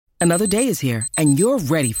Another day is here, and you're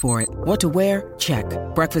ready for it. What to wear? Check.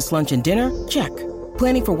 Breakfast, lunch, and dinner? Check.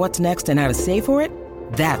 Planning for what's next and how to save for it?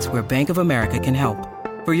 That's where Bank of America can help.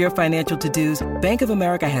 For your financial to-dos, Bank of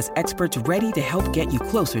America has experts ready to help get you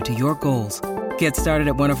closer to your goals. Get started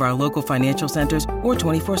at one of our local financial centers or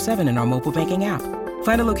 24/7 in our mobile banking app.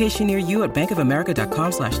 Find a location near you at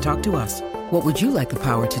bankofamerica.com/talktous. What would you like the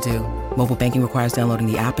power to do? Mobile banking requires downloading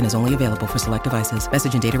the app and is only available for select devices.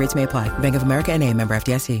 Message and data rates may apply. Bank of America N.A., member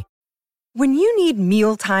FDIC. When you need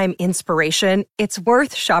mealtime inspiration, it's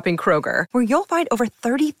worth shopping Kroger, where you'll find over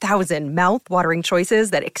 30,000 mouth-watering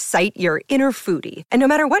choices that excite your inner foodie. And no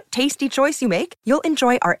matter what tasty choice you make, you'll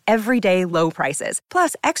enjoy our everyday low prices,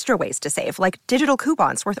 plus extra ways to save, like digital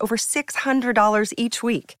coupons worth over $600 each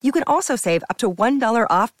week. You can also save up to $1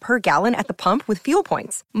 off per gallon at the pump with fuel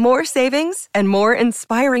points. More savings and more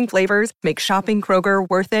inspiring flavors make shopping Kroger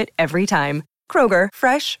worth it every time. Kroger,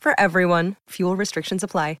 fresh for everyone. Fuel restrictions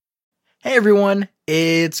apply. Hey everyone,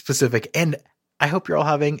 it's Pacific, and I hope you're all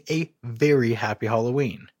having a very happy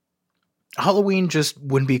Halloween. Halloween just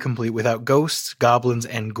wouldn't be complete without ghosts, goblins,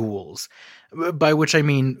 and ghouls, by which I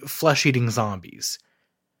mean flesh-eating zombies.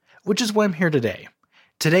 Which is why I'm here today.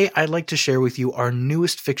 Today I'd like to share with you our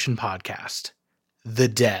newest fiction podcast, The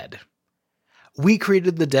Dead. We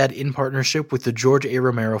created The Dead in partnership with the George A.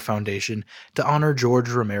 Romero Foundation to honor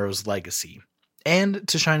George Romero's legacy, and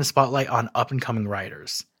to shine a spotlight on up-and-coming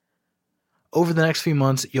writers. Over the next few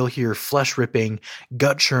months, you'll hear flesh-ripping,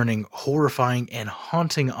 gut-churning, horrifying, and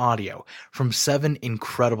haunting audio from 7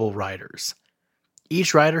 incredible writers.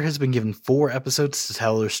 Each writer has been given 4 episodes to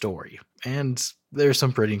tell their story, and there are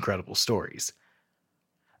some pretty incredible stories.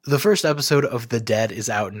 The first episode of The Dead is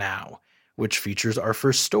out now, which features our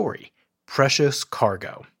first story, Precious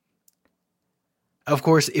Cargo. Of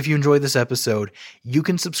course, if you enjoyed this episode, you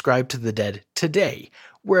can subscribe to The Dead today,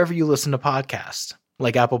 wherever you listen to podcasts,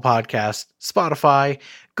 like Apple Podcasts, Spotify,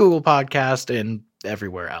 Google Podcasts, and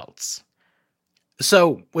everywhere else.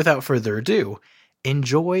 So, without further ado,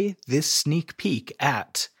 enjoy this sneak peek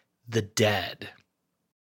at The Dead.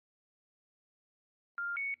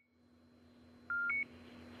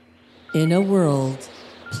 In a world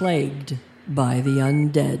plagued by the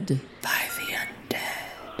undead.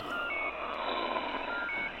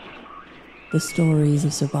 The stories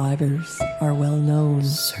of survivors are well known.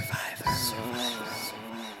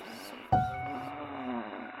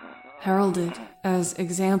 Heralded as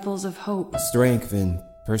examples of hope, strength, and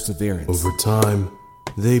perseverance. Over time,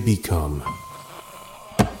 they become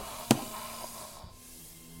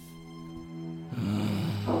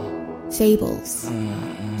fables,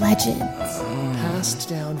 legends, passed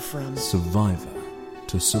down from survivor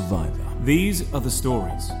to survivor. These are the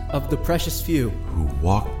stories of the precious few who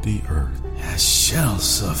walked the earth as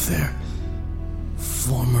shells of their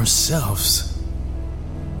former selves.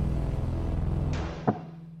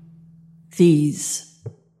 These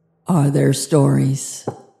are their stories.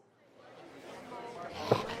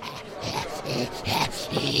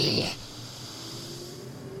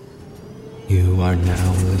 You are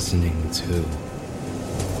now listening to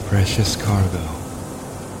Precious Cargo,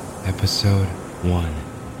 Episode 1.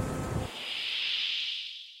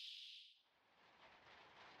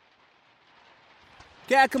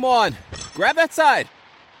 Yeah, come on. Grab that side.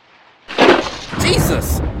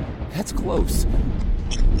 Jesus! That's close.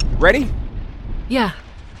 Ready? Yeah.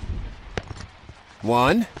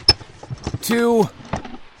 1, 2,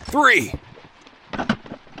 3.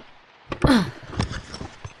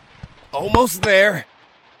 Almost there.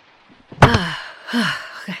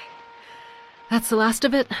 Okay. That's the last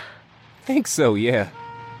of it? Think so, yeah.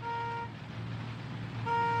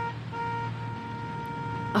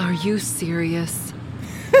 Are you serious?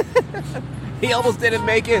 He almost didn't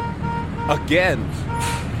make it. Again.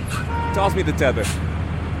 Toss me the tether.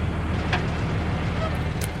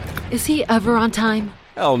 Is he ever on time?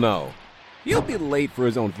 Hell no. He'll be late for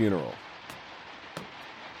his own funeral.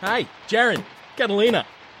 Hey, Jaren, Catalina.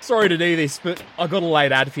 Sorry to do this, but I got a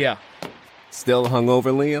late ad for you. Still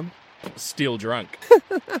hungover, Liam? Still drunk.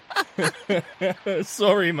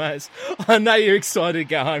 Sorry, mate. I know you're excited to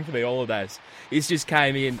go home for the holidays. This just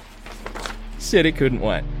came in. Said it couldn't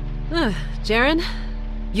wait. Jaren,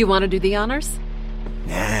 you want to do the honors?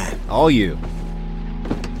 Nah, all you.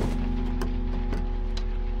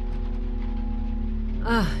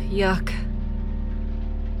 Yuck.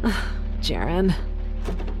 Jaren.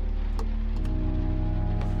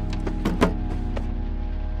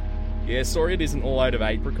 Yeah, sorry it isn't all out of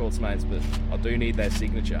apricots, mates, but I do need their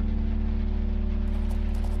signature.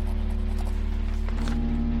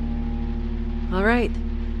 All right,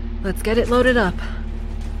 let's get it loaded up.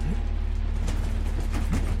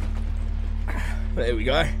 There we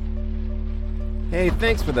go. Hey,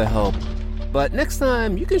 thanks for the help. But next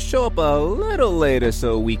time, you can show up a little later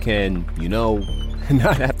so we can,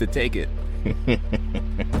 not have to take it.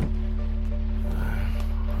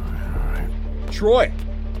 Troy!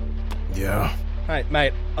 Yeah? Hey,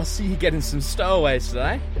 mate, I see you getting some stowaways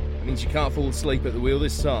today. That means you can't fall asleep at the wheel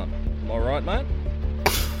this time. Am I right, mate?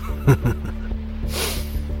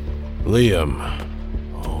 Liam,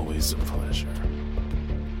 always a pleasure.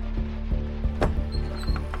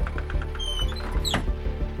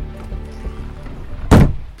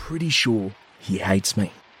 Pretty sure he hates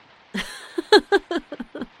me.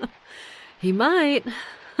 He might.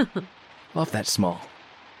 Love that smile.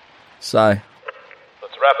 So,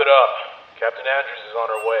 let's wrap it up. Captain Andrews is on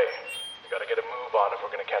her way. We gotta get a move on if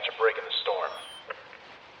we're gonna catch a break in the storm.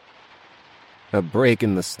 A break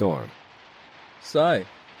in the storm. So,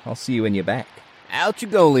 I'll see you when you're back. Out you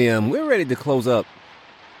go, Liam. We're ready to close up.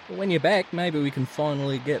 But when you're back, maybe we can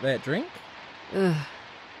finally get that drink?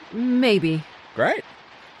 Maybe. Great.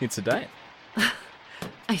 It's a date.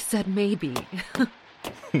 I said maybe.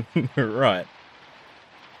 Right.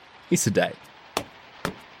 It's a date.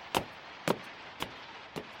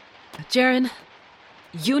 Jaren,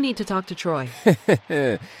 you need to talk to Troy.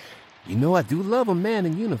 I do love a man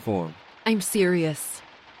in uniform. I'm serious.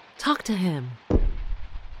 Talk to him.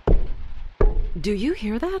 Do you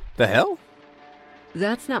hear that? The hell?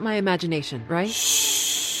 That's not my imagination, right?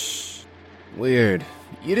 Shh. Weird.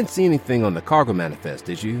 You didn't see anything on the cargo manifest,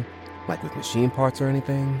 did you? Like with machine parts or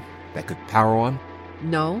anything that could power on?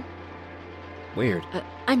 No. Weird.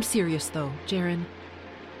 I'm serious, though, Jaren.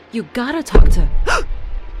 You gotta talk to...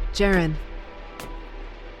 Jaren.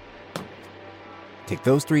 Take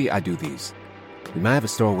those three, I do these. We might have a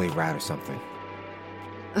stowaway route or something.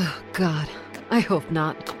 Oh, God. I hope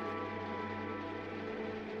not.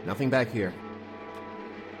 Nothing back here.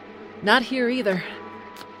 Not here either.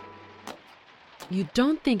 You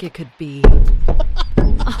don't think it could be...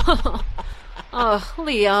 Oh,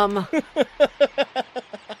 Liam.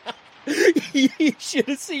 You should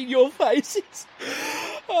have seen your faces.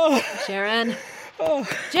 Oh. Jaren. Oh.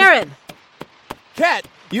 Jaren! Cat,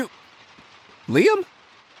 you... Liam?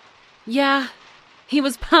 Yeah. He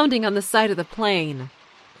was pounding on the side of the plane.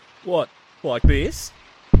 What? Like this?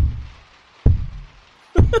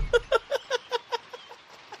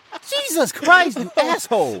 Jesus Christ, you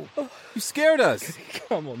asshole! You scared us.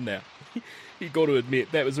 Come on now. You got to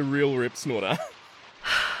admit, that was a real rip snorter.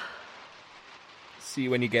 See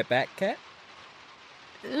you when you get back, Kat?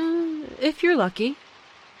 If you're lucky.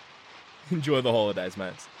 Enjoy the holidays,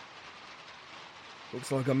 mates.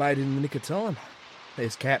 Looks like I made it in the nick of time.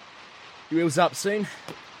 There's Kat. Your wheels up soon.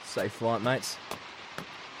 Safe flight, mates.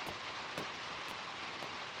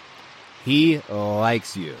 He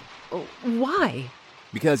likes you. Why?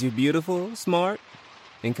 Because you're beautiful, smart,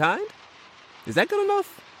 and kind? Is that good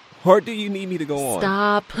enough? Or do you need me to go on?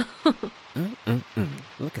 Stop.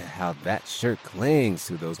 Look at how that shirt clings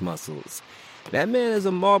to those muscles. That man is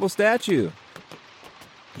a marble statue.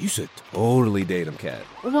 You should totally date him, Kat.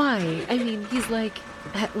 Why? I mean, he's like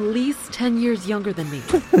at least 10 years younger than me.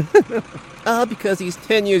 Because he's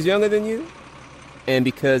 10 years younger than you? And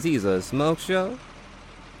because he's a smoke show?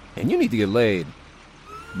 And you need to get laid.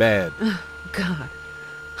 Bad. God,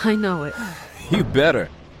 I know it. You better.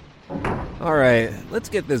 All right, let's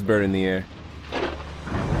get this bird in the air.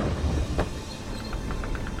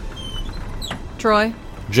 Troy?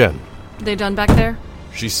 Jen. They done back there?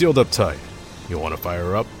 She's sealed up tight. You want to fire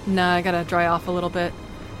her up? Nah, I gotta dry off a little bit.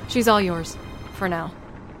 She's all yours. For now.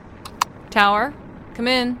 Tower, come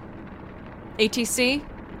in. ATC?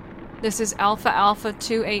 This is Alpha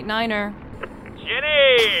 289er.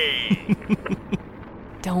 Jenny!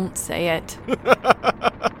 Don't say it.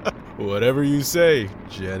 Whatever you say,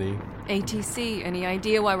 Jenny. ATC, any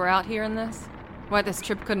idea why we're out here in this? Why this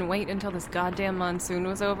trip couldn't wait until this goddamn monsoon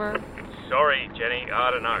was over? Sorry, Jenny,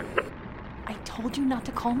 I don't know. I told you not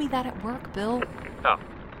to call me that at work, Bill. Oh,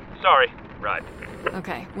 sorry. Right.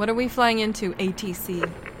 Okay, what are we flying into, ATC?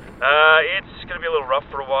 It's gonna be a little rough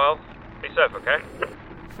for a while. Be safe, okay?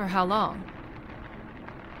 For how long?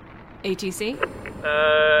 ATC?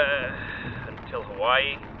 Until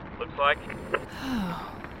Hawaii, looks like.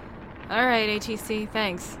 Alright, ATC,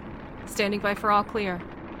 thanks. Standing by for all clear.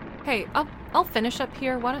 Hey, I'll finish up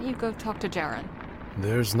here. Why don't you go talk to Jaren?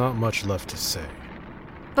 There's not much left to say.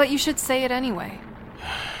 But you should say it anyway.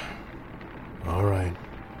 All right.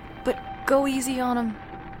 But go easy on him.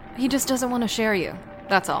 He just doesn't want to share you.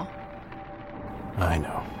 That's all. I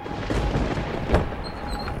know.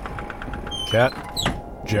 Kat?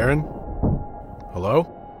 Jaren?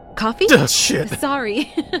 Hello? Coffee? Oh, shit.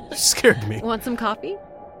 Sorry. Scared me. Want some coffee?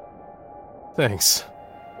 Thanks.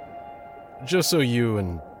 Just so you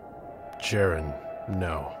and Jaren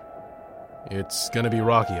know, it's gonna be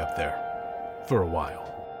rocky up there. For a while.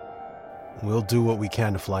 We'll do what we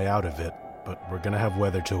can to fly out of it, but we're gonna have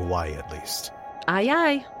weather to Hawaii at least. Aye,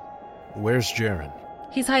 aye. Where's Jaren?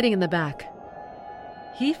 He's hiding in the back.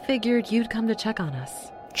 He figured you'd come to check on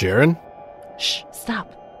us. Jaren? Shh,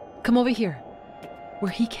 stop. Come over here,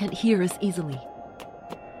 where he can't hear us easily.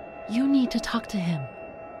 You need to talk to him.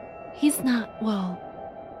 He's not, well,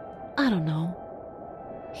 I don't know.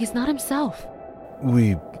 He's not himself.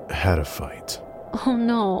 We had a fight. Oh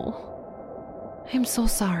no. I'm so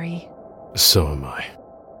sorry. So am I.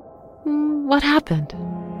 What happened?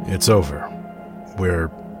 It's over. We're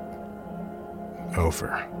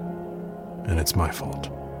over. And it's my fault.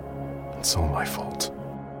 It's all my fault.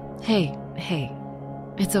 Hey,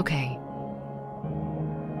 it's okay.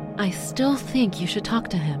 I still think you should talk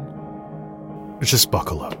to him. Just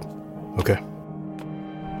buckle up, okay?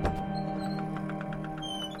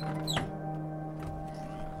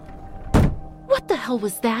 What the hell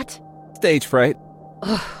was that? Stage fright.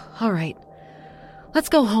 Ugh, all right. Let's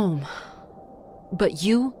go home. But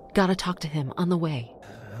you gotta talk to him on the way.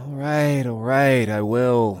 All right, I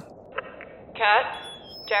will. Kat,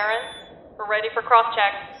 Jaren, we're ready for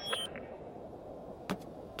cross-check.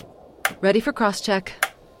 Ready for cross-check.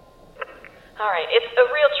 All right, it's a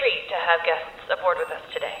real treat to have guests aboard with us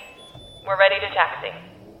today. We're ready to taxi.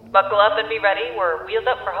 Buckle up and be ready. We're wheels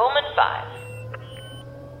up for home in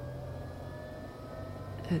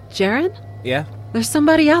 5. Jaren? Yeah? There's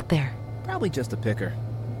somebody out there. Probably just a picker.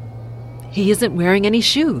 He isn't wearing any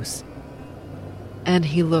shoes. And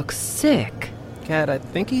he looks sick. Kat, I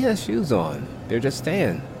think he has shoes on. They're just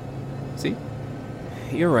tan. See?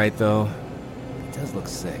 You're right, though. He does look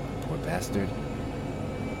sick, poor bastard.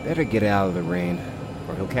 Better get out of the rain,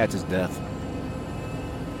 or he'll catch his death.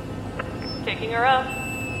 Taking her up.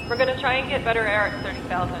 We're gonna try and get better air at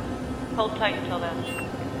 30,000. Hold tight until then.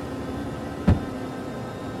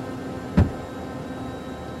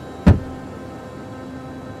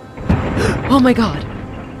 Oh my god.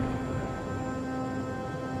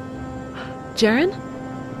 Jaren?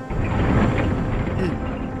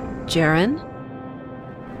 Jaren?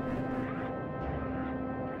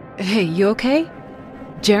 Hey, you okay?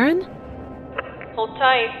 Jaren? Hold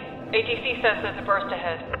tight. ATC says there's a burst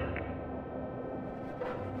ahead.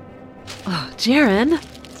 Oh, Jaren?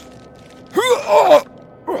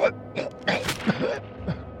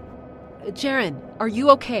 Jaren, are you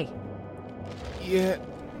okay? Yeah.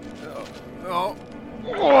 Oh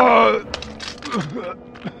man.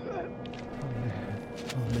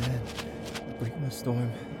 Break my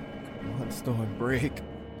storm. Come on, storm, break.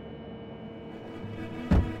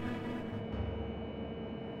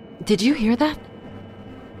 Did you hear that?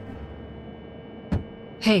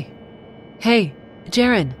 Hey,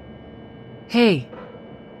 Jaren. Hey,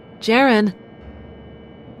 Jaren.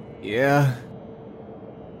 Yeah?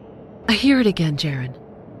 I hear it again, Jaren.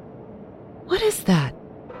 What is that?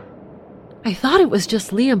 I thought it was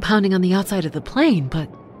just Liam pounding on the outside of the plane, but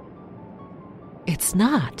it's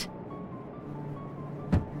not.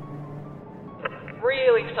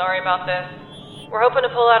 Really sorry about this. We're hoping to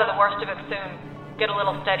pull out of the worst of it soon. Get a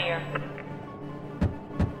little steadier.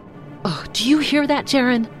 Oh, do you hear that,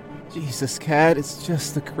 Jaren? Jesus, Kat, it's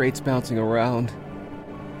just the crates bouncing around.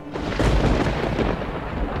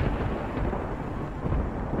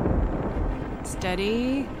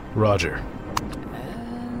 Steady. Roger.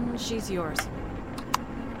 And she's yours.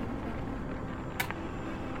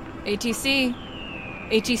 ATC.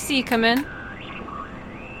 ATC, come in.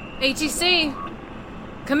 ATC!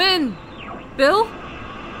 Come in! Bill?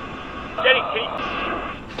 Jenny, can you...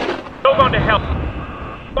 Go on to help.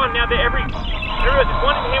 Come on now, everyone's just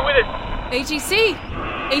wanting here with us. ATC!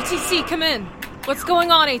 ATC, come in. What's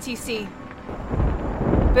going on, ATC?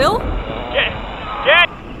 Bill? Jen!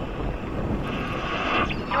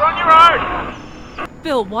 You're on your own!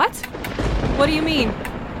 Bill, what? What do you mean?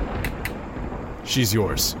 She's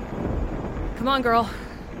yours. Come on, girl.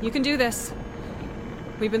 You can do this.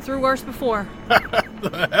 We've been through worse before.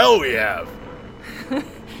 The hell we have!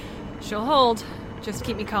 She'll hold. Just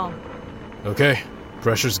keep me calm. Okay,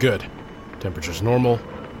 pressure's good. Temperature's normal.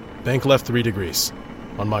 Bank left 3 degrees.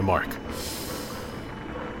 On my mark.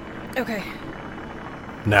 Okay.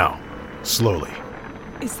 Now, slowly.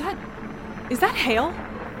 Is that hail?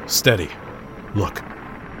 Steady. Look.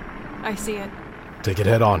 I see it. Take it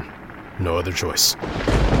head on. No other choice.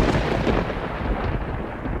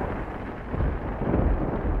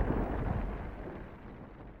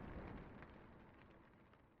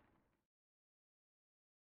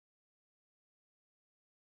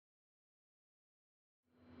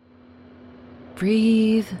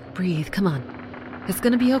 Breathe, breathe. Come on. It's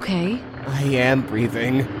gonna be okay. I am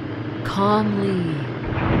breathing. Calmly.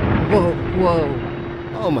 Whoa, whoa.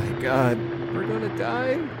 Oh my god. We're gonna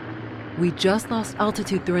die? We just lost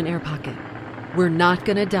altitude through an air pocket. We're not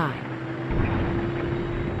gonna die.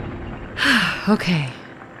 Okay.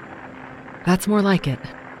 That's more like it.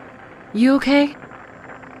 You okay?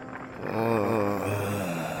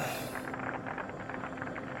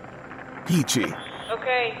 Peachy.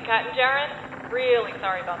 Okay, Kat and Jaren, really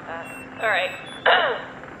sorry about that. Alright.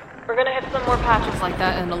 We're gonna hit some more patches like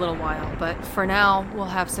that in a little while, but for now, we'll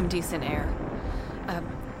have some decent air.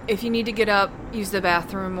 If you need to get up, use the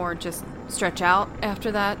bathroom, or just stretch out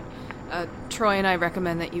after that, Troy and I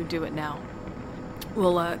recommend that you do it now.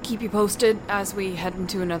 We'll keep you posted as we head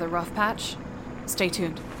into another rough patch. Stay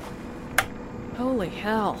tuned. Holy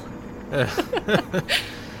hell.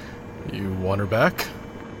 You want her back?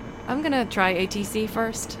 I'm gonna try ATC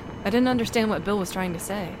first. I didn't understand what Bill was trying to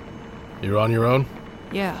say. You're on your own?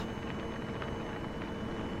 Yeah.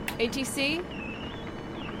 ATC?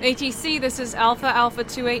 ATC, this is Alpha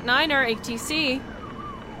 289er, ATC.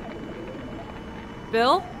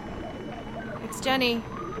 Bill? It's Jenny.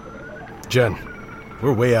 Jen,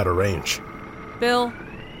 we're way out of range. Bill?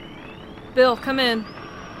 Bill, come in.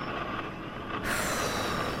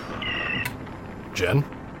 Jen?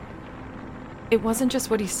 It wasn't just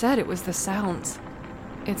what he said, it was the sounds.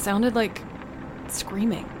 It sounded like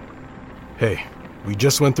screaming. Hey, we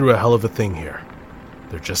just went through a hell of a thing here.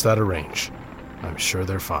 They're just out of range. I'm sure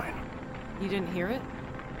they're fine. You didn't hear it?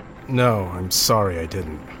 No, I'm sorry I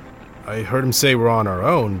didn't. I heard him say we're on our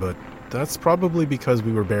own, but that's probably because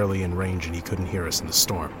we were barely in range and he couldn't hear us in the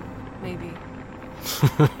storm. Maybe.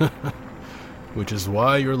 Which is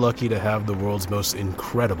why you're lucky to have the world's most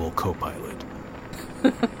incredible co-pilot.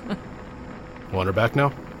 Want her back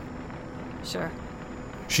now? Sure.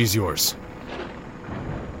 She's yours.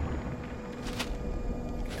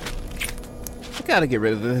 I gotta get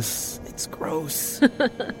rid of this. It's gross.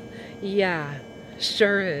 Yeah,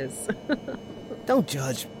 sure is. Don't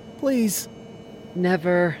judge, please.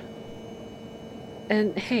 Never.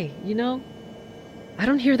 And hey, you know, I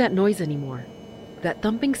don't hear that noise anymore. That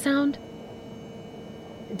thumping sound.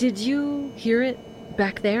 Did you hear it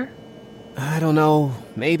back there? I don't know.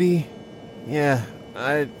 Maybe. Yeah,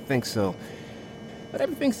 I think so. But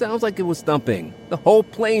everything sounds like it was thumping. The whole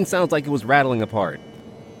plane sounds like it was rattling apart.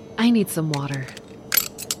 I need some water.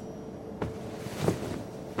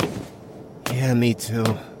 Yeah, me too.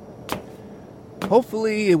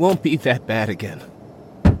 Hopefully it won't be that bad again.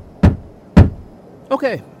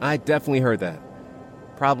 Okay, I definitely heard that.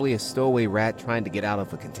 Probably a stowaway rat trying to get out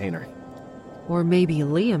of a container. Or maybe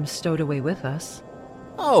Liam stowed away with us.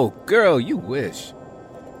 Oh, girl, you wish.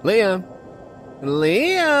 Liam!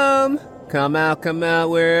 Liam! Come out,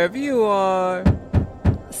 wherever you are.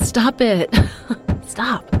 Stop it.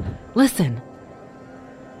 Stop. Listen.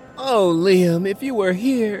 Oh, Liam, if you were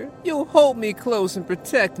here, you'll hold me close and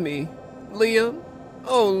protect me. Liam?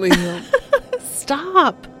 Oh, Liam.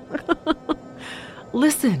 Stop.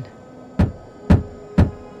 Listen.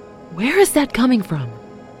 Where is that coming from?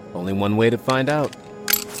 Only one way to find out.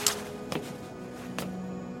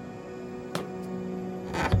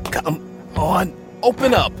 Come on,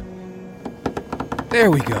 open up. There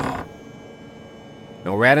we go.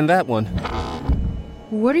 No rat in that one.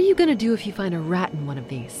 What are you gonna do if you find a rat in one of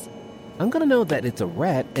these? I'm gonna know that it's a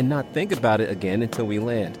rat and not think about it again until we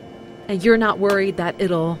land. And you're not worried that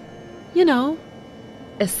it'll, you know,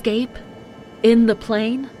 escape in the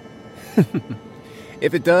plane?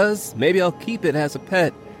 If it does, maybe I'll keep it as a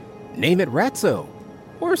pet. Name it Ratso.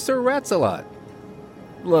 Or Sir Ratsalot.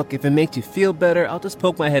 Look, if it makes you feel better, I'll just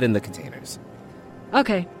poke my head in the containers.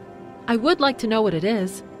 Okay. I would like to know what it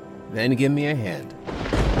is. Then give me a hand.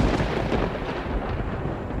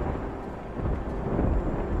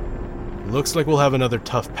 Looks like we'll have another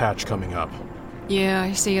tough patch coming up. Yeah,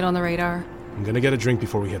 I see it on the radar. I'm gonna get a drink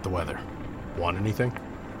before we hit the weather. Want anything?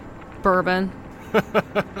 Bourbon.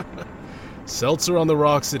 Seltzer on the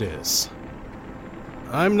rocks it is.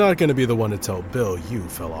 I'm not gonna be the one to tell Bill you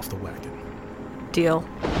fell off the wagon. Deal.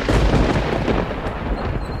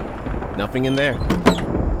 Nothing in there.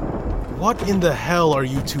 What in the hell are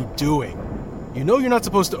you two doing? You know you're not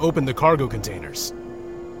supposed to open the cargo containers.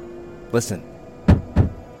 Listen.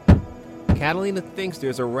 Catalina thinks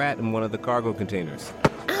there's a rat in one of the cargo containers.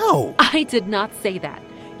 Ow! I did not say that.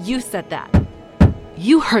 You said that.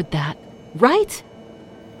 You heard that, right?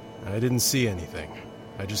 I didn't see anything.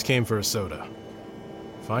 I just came for a soda.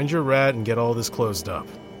 Find your rat and get all this closed up.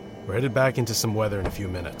 We're headed back into some weather in a few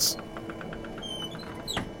minutes.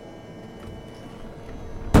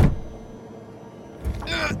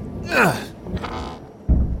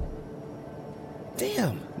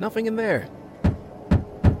 Damn, nothing in there.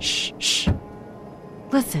 Shh.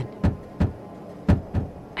 Listen.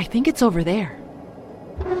 I think it's over there.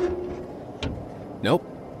 Nope,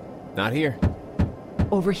 not here.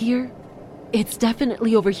 Over here? It's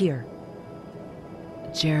definitely over here.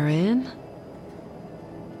 Jaren?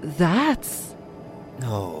 That's...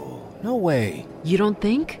 No way. You don't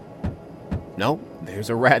think? No, there's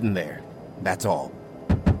a rat in there. That's all.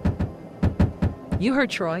 You heard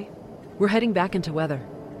Troy. We're heading back into weather.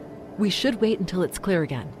 We should wait until it's clear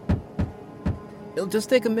again. It'll just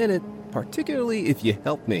take a minute, particularly if you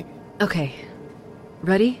help me. Okay.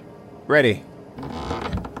 Ready? Ready.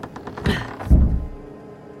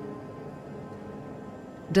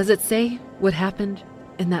 Does it say what happened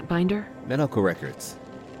in that binder? Medical records.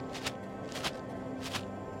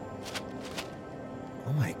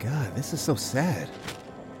 Oh my god, this is so sad.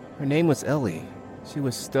 Her name was Ellie. She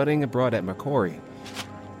was studying abroad at Macquarie.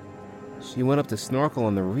 She went up to snorkel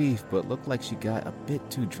on the reef, but looked like she got a bit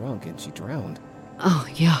too drunk and she drowned. Oh,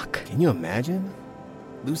 yuck. Can you imagine?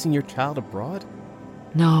 Losing your child abroad?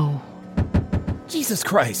 No. Jesus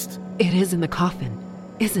Christ! It is in the coffin,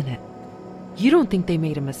 isn't it? You don't think they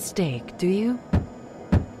made a mistake, do you?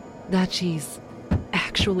 That she's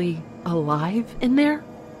actually alive in there?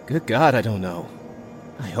 Good God, I don't know.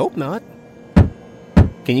 I hope not.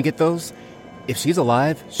 Can you get those? If she's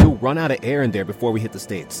alive, she'll run out of air in there before we hit the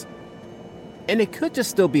States. And it could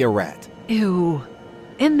just still be a rat. Ew.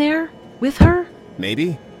 In there? With her?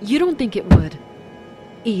 Maybe. You don't think it would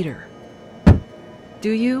eat her,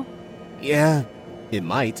 do you? Yeah, it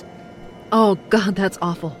might. Oh, God, that's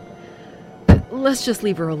awful. Let's just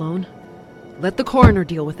leave her alone. Let the coroner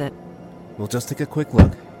deal with it. We'll just take a quick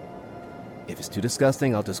look. If it's too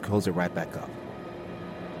disgusting, I'll just close it right back up.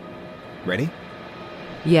 Ready?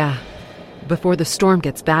 Yeah, before the storm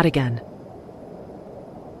gets bad again.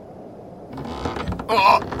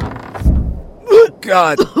 Oh!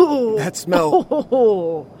 God! That smell!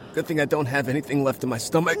 Good thing I don't have anything left in my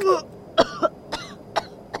stomach.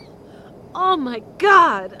 Oh my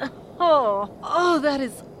God! Oh, that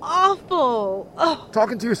is awful! Oh.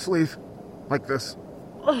 Talking to your sleeve. Like this.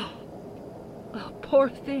 Oh, poor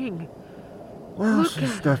thing. Well,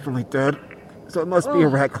 she's definitely dead. So it must be a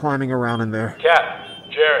rat climbing around in there. Cap,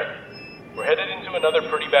 Jaren, we're headed into another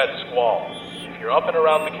pretty bad squall. If you're up and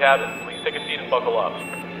around the cabin, please take a seat and buckle up.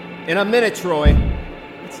 In a minute, Troy.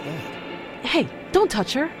 What's that? Hey, don't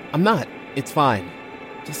touch her. I'm not. It's fine.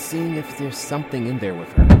 Just seeing if there's something in there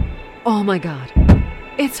with her. Oh my God.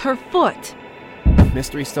 It's her foot.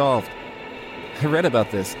 Mystery solved. I read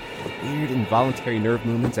about this. Weird involuntary nerve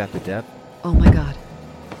movements after death. Oh my God.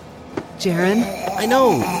 Jaren? I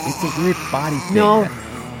know. It's a weird body thing. No.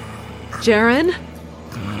 Jaren?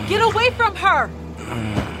 Get away from her!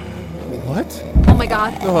 What? Oh my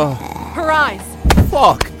God. Her eyes.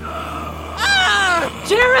 Fuck! Ah!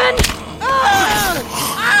 Jaren! Ah!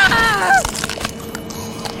 Ah!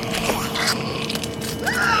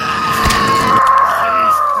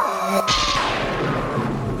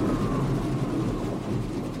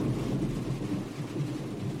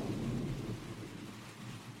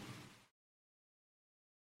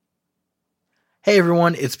 Hey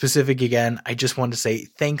everyone, it's Pacific again. I just wanted to say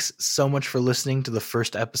thanks so much for listening to the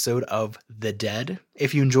first episode of The Dead.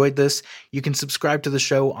 If you enjoyed this, you can subscribe to the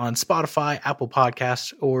show on Spotify, Apple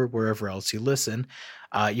Podcasts, or wherever else you listen.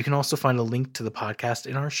 You can also find a link to the podcast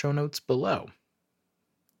in our show notes below.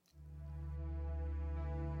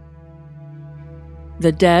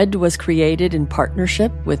 The Dead was created in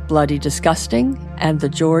partnership with Bloody Disgusting and the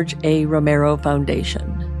George A. Romero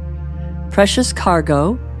Foundation. Precious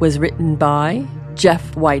Cargo was written by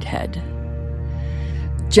Jeff Whitehead.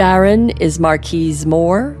 Jaren is Marquise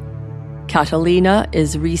Moore. Catalina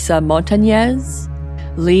is Risa Montañez.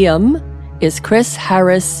 Liam is Chris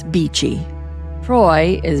Harris Beachy.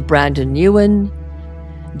 Troy is Brandon Ewan.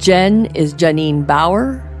 Jen is Janine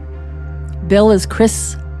Bauer. Bill is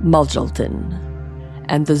Chris Muggleton.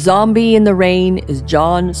 And the zombie in the rain is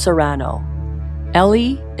John Serrano.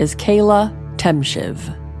 Ellie is Kayla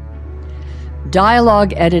Temshiv.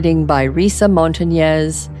 Dialogue editing by Risa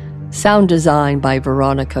Montañez. Sound design by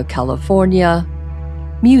Veronica California.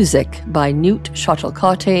 Music by Newt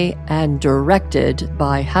Shuttlecote and directed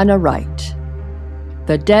by Hannah Wright.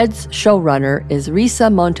 The Dead's showrunner is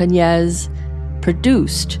Risa Montañez.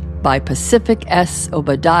 Produced by Pacific S.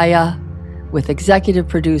 Obadiah, with executive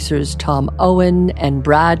producers Tom Owen and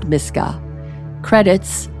Brad Miska.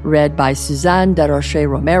 Credits read by Suzanne DeRoche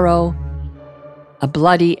Romero. A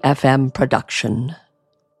Bloody FM production.